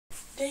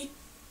Day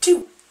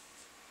 2.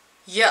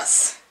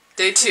 Yes,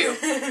 day 2.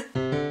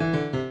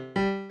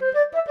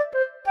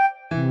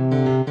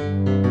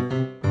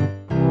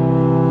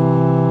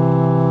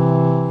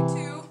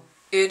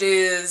 It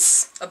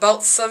is about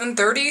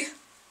 7:30.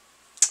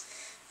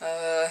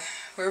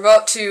 We're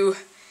about to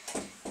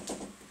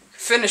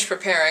finish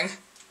preparing.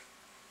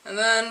 And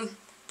then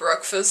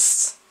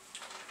breakfast.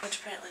 Which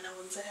apparently no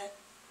one's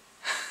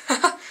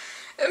had.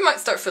 It might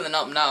start filling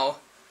up now.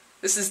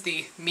 This is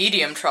the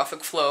medium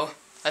traffic flow,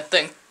 I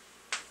think.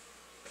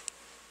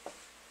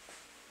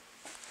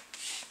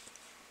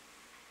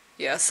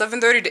 Yeah,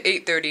 7:30 to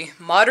 8:30.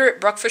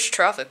 Moderate breakfast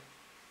traffic.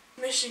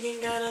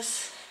 Michigan got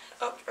us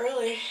up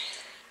early.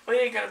 We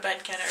didn't go to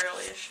bed kind of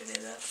early, if you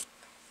knew that.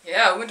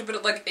 Yeah, I went to bed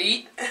at like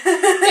 8,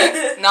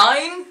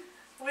 9.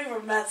 We were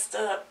messed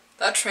up.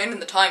 That train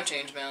and the time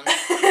change, man.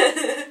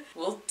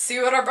 We'll see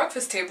you at our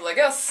breakfast table, I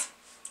guess.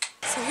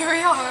 So here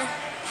we are,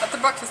 at the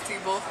breakfast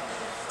table.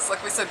 It's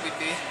like we said we'd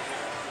be.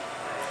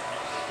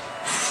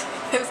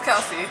 Here's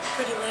Cassie.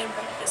 Pretty lame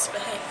breakfast,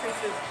 but hey, free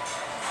food.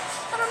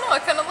 I don't know, I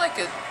kind of like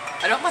it.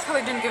 I don't like how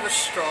they didn't give us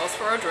straws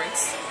for our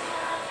drinks.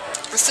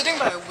 We're sitting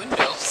by a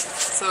window,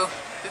 so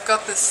we've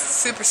got this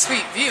super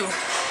sweet view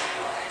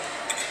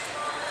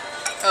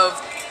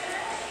of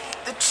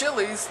the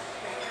Chili's.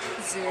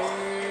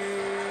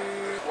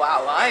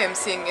 Wow, I am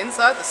seeing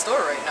inside the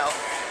store right now.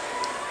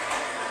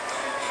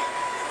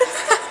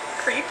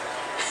 Creep.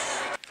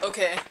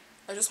 Okay,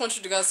 I just want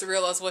you guys to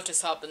realize what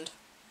just happened.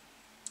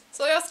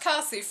 So I asked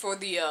Cassie for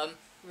the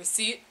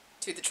receipt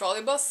to the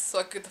trolley bus so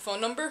I could get the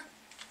phone number.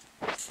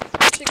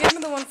 She gave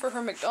me the one for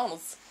her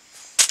McDonald's.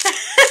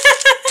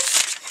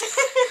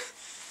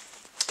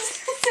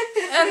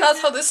 And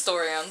that's how this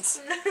story ends.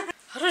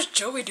 How does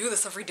Joey do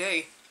this every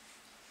day?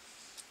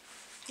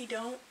 He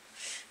don't.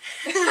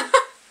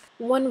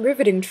 One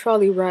riveting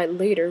trolley ride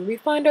later, we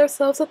find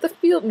ourselves at the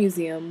Field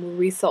Museum, where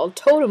we saw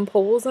totem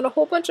poles and a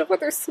whole bunch of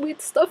other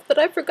sweet stuff that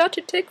I forgot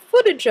to take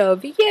footage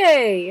of.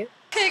 Yay!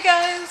 Hey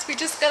guys, we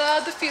just got out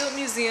of the Field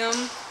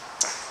Museum.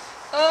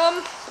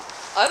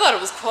 I thought it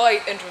was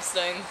quite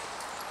interesting.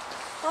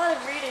 A lot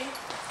of reading.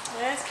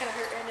 My eyes kind of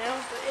hurt right now,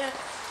 but yeah.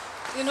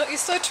 You know, you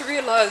start to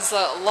realize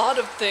that a lot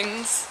of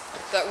things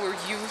that we're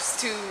used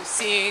to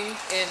seeing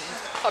in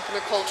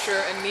popular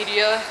culture and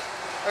media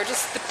are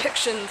just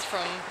depictions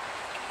from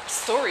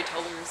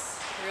storytellers,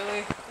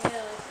 really.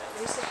 Yeah, like that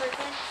Lucifer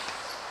thing.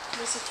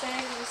 Lucifer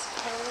kind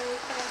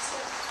of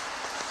stuff.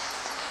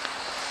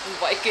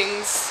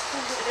 Vikings.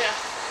 Yeah.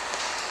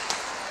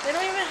 They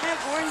don't even have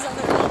horns on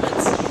their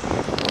helmets.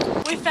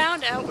 We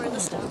found out where the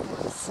stuff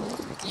was.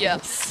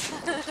 Yes.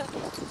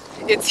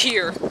 It's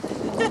here. You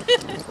know,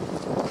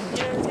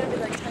 there's gonna be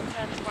like 10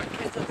 times more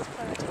kids at this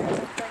planetarium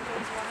than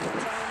penguins one at a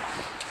time.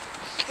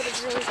 But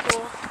it's really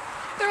cool.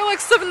 There are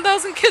like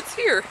 7,000 kids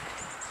here.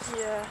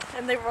 Yeah,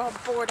 and they were all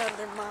bored out of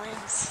their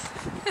minds.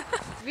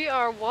 We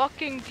are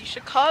walking the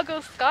Chicago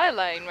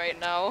skyline right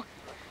now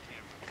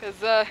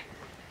because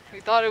we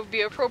thought it would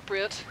be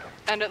appropriate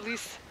and at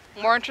least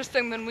more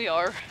interesting than we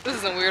are. This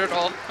isn't weird at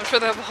all. I'm sure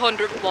they have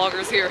 100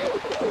 bloggers here.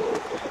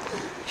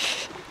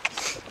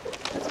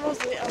 It's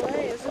mostly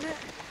LA, isn't it?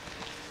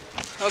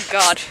 Oh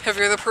god,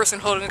 every other person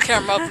holding a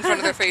camera up in front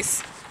of their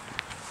face.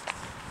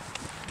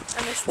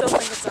 And they still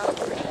think it's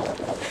awkward.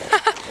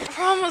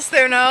 We're almost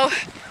there now.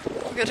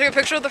 We're gonna take a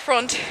picture of the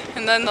front,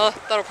 and then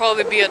that'll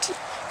probably be it.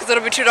 Because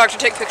it'll be too dark to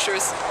take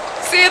pictures.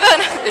 See you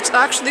then! It's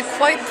actually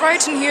quite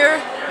bright in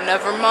here.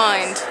 Never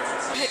mind.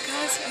 Hey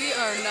guys, we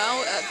are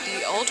now at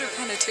the Adler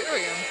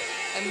Planetarium.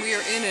 And we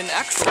are in an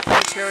actual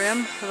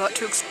planetarium. We're about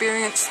to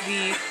experience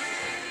the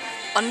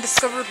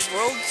Undiscovered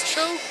Worlds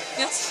show?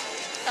 Yes?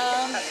 I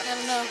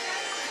don't know.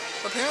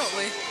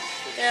 Apparently.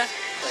 Yeah,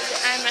 like the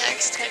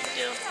IMAX type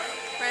deal,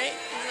 right?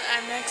 Is it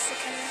IMAX the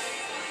kind of...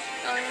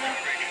 I don't know.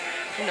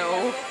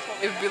 No,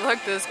 it would be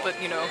like this, but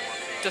you know,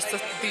 just a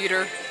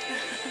theater.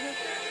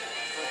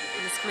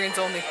 The screen's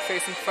only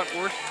facing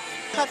frontward.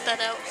 Cut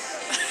that out.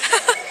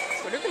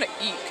 What are we gonna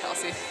eat,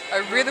 Cassie? I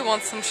really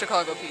want some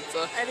Chicago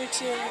pizza. I do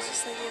too, I was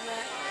just thinking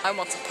that. I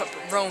want some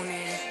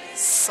pepperoni,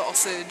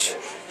 sausage,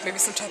 maybe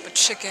some type of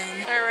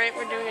chicken. Alright,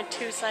 we're doing a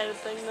two-sided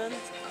thing then.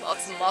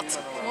 Lots and lots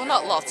of, well,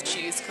 not lots of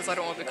cheese, because I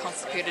don't want to be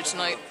constipated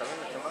tonight.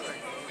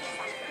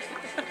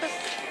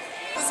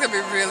 This is gonna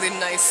be really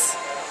nice.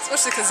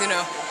 Especially because, you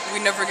know, we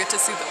never get to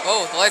see the...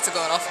 Oh, the lights are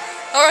going off.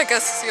 Alright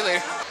guys, see you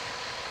later.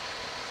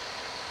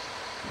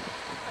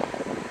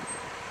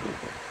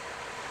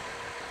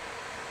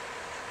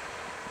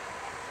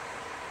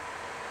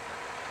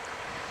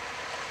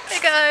 Hey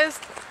guys!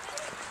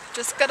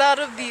 Just got out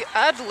of the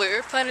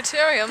Adler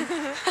Planetarium.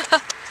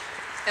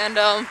 And,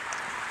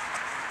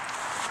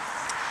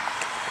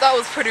 that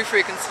was pretty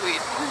freaking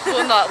sweet.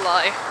 Will not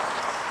lie.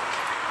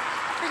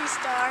 Pretty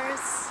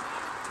stars.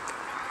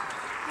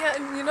 Yeah,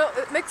 and you know,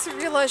 it makes you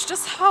realize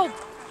just how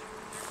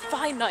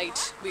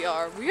finite we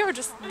are. We are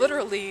just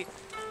literally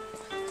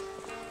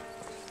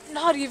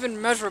not even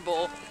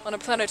measurable on a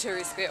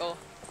planetary scale.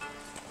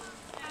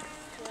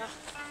 Yeah.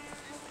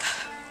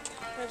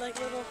 We're like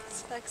little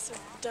specks of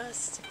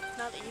dust.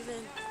 Not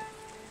even.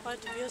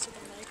 Watch videos with a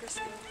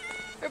microscope.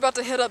 We're about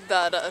to hit up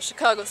that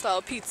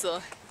Chicago-style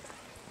pizza.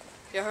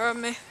 You heard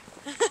me?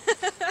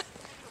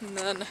 And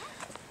then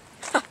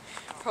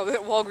probably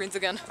at Walgreens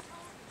again.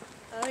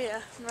 Oh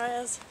yeah,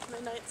 Mariah's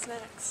midnight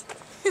snacks.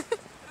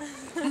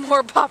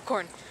 More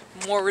popcorn,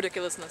 more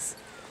ridiculousness.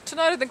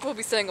 Tonight I think we'll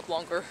be staying up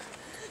longer.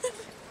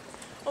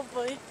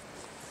 Hopefully.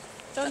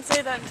 Don't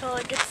say that until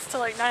it gets to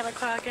like 9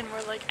 o'clock and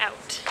we're like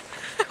out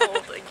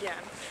cold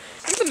again.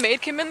 Think the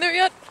maid came in there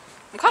yet?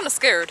 I'm kind of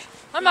scared.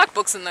 My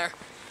MacBook's in there.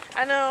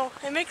 I know,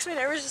 it makes me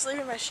nervous just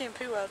leaving my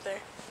shampoo out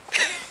there.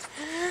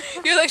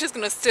 You're like just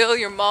gonna steal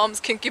your mom's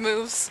kinky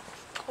moves?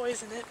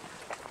 Poison it.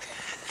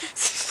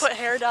 Put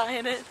hair dye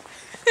in it.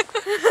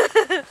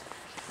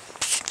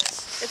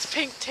 It's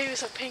pink too,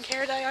 so pink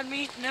hair dye on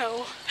me?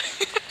 No.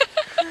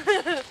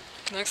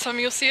 Next time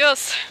you'll see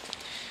us,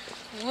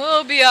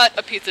 we'll be at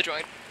a pizza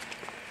joint.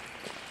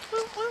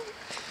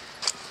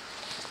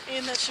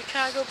 And that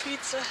Chicago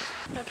pizza.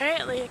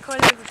 Apparently,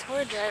 according to the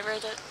tour driver,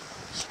 that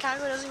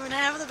Chicago doesn't even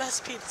have the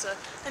best pizza,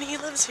 and he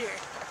lives here.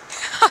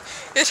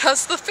 It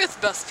has the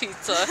 5th best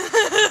pizza.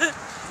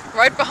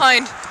 Right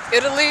behind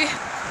Italy,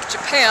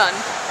 Japan,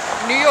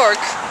 New York.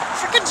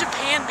 Frickin'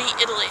 Japan beat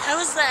Italy. How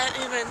is that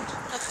even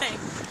a thing?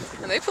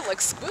 And they put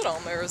like squid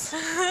on theirs.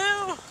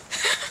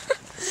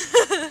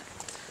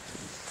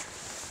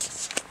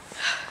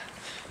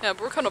 Yeah,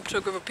 but we're coming up to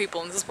a group of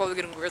people and this is probably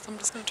getting weird, so I'm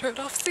just gonna turn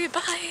it off. See you,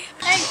 bye!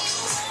 Hey!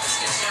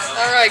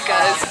 Alright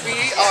guys, we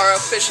are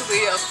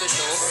officially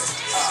official.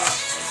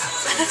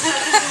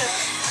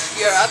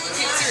 We are at the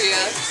pizzeria,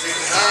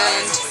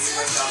 and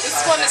this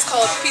one is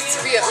called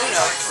Pizzeria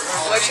Uno.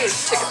 I'll actually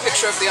take a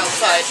picture of the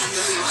outside when we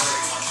leave.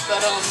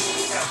 But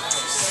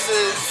this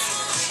is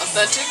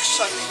authentic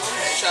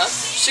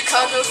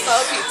Chicago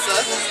style pizza.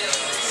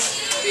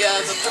 We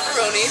have the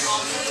pepperoni.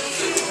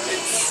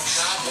 It's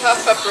half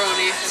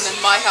pepperoni, and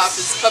then my half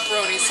is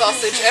pepperoni,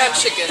 sausage, and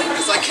chicken,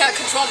 because I can't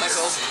control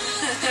myself.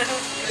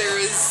 There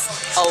is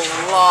a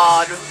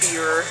lot of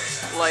beer.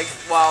 Like,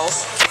 wow.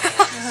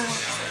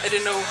 I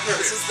didn't know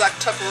this was that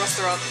type of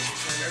restaurant.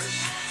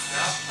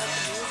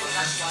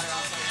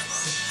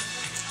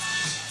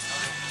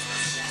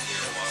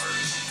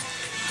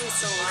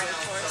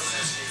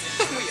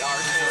 We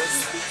are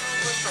tourists.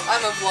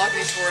 I'm a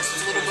vlogging tourist,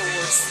 it's a little bit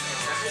worse.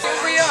 Here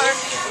we are,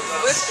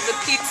 with the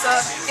pizza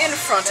in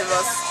front of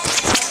us.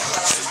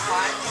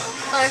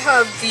 I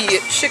have the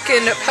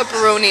chicken,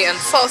 pepperoni, and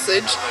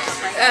sausage,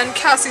 and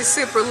Cassie's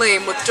super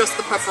lame with just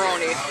the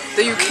pepperoni,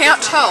 that you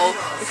can't tell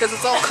because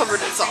it's all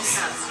covered in sauce.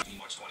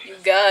 You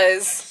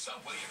guys,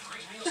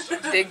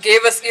 they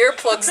gave us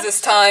earplugs this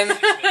time.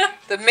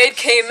 The maid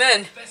came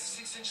in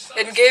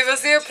and gave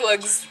us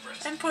earplugs.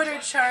 And put her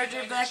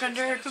charger back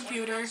under her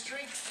computer.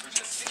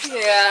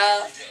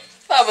 Yeah,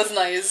 that was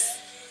nice.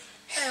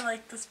 I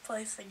like this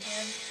place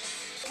again.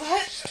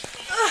 But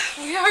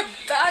we are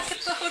back at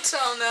the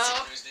hotel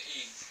now.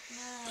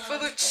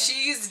 Full of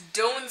cheese,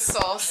 dough, and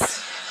sauce.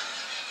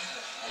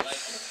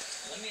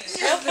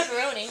 No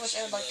pepperoni, which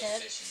I would like to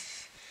have.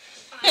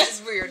 This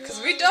is weird, because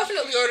we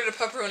definitely ordered a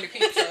pepperoni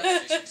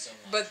pizza.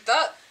 But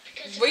that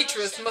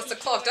waitress must have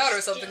clocked out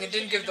or something and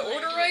didn't give the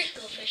order right.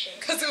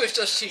 Because it was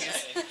just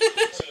cheese.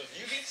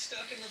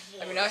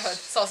 I mean, I had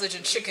sausage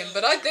and chicken,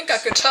 but I think I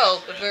could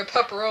tell if there were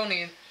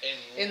pepperoni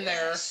in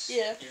there.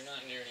 Yeah.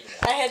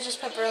 I had just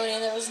pepperoni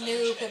and there was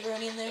new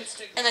pepperoni in there.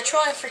 And the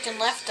Troy freaking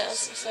left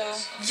us, so...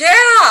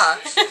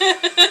 Yeah!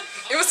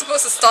 It was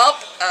supposed to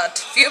stop at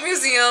Field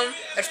Museum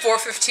at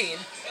 4:15.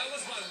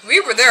 We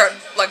were there at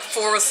like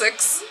 4 or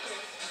 6.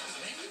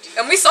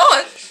 And we saw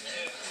it.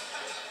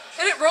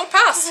 And it rolled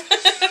past.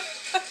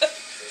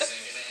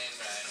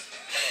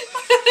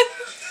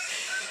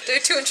 Day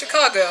 2 in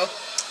Chicago.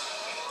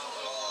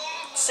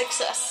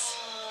 Success.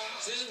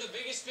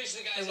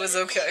 It was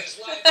okay.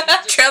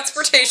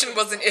 Transportation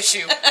was an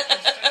issue.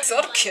 Is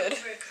that a kid?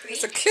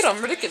 It's a kid on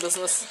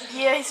ridiculousness.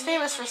 Yeah, he's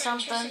famous for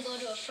something.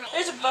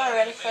 There's a bar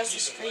right across the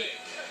street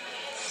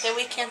that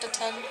we can't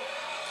attend.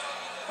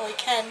 Well, we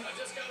can.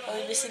 But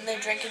we'll be sitting there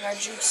drinking our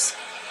juice.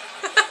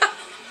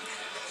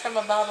 From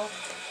a bottle.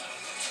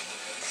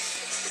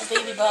 A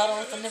baby bottle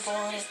with a nipple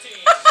on it.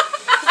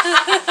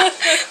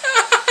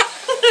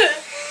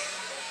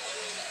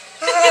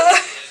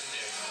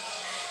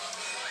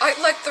 I'd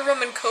like the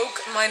rum and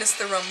coke minus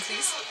the rum,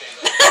 please.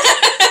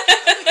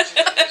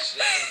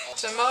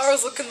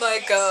 Tomorrow's looking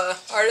like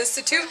Art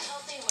Institute,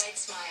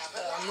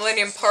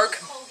 Millennium Park,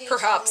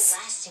 perhaps.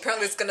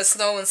 Apparently it's gonna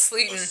snow and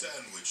sleet and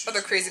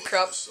other crazy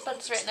crap. But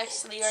it's right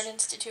next to the Art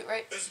Institute,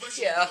 right?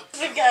 Yeah.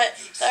 We've got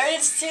the Art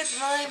Institute, the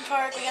Millennium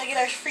Park, we gotta get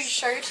our free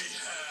shirt,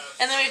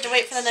 and then we have to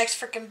wait for the next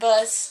frickin'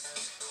 bus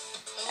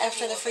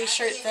after the free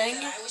shirt thing.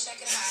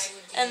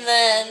 And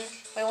then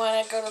we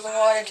want to go to the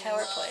water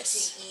tower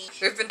place.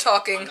 We've been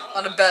talking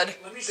on a bed.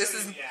 This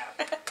is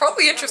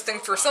probably interesting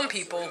for some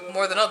people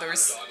more than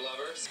others.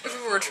 If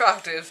we were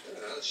attractive.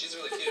 She's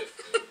really cute.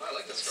 I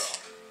like this girl.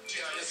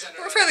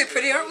 We're fairly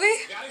pretty, aren't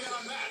we?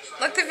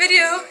 Like the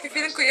video, if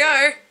you think we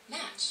are.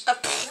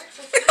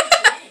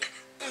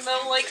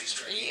 No, like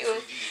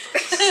you.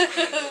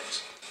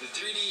 The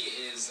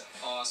 3D is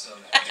awesome.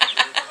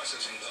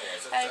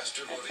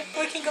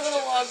 We can go to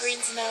the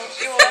Walgreens now.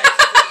 You want?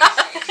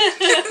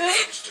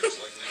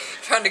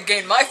 Trying to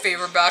gain my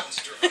favor back.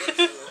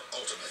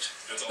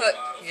 But,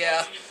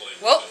 yeah.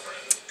 Well.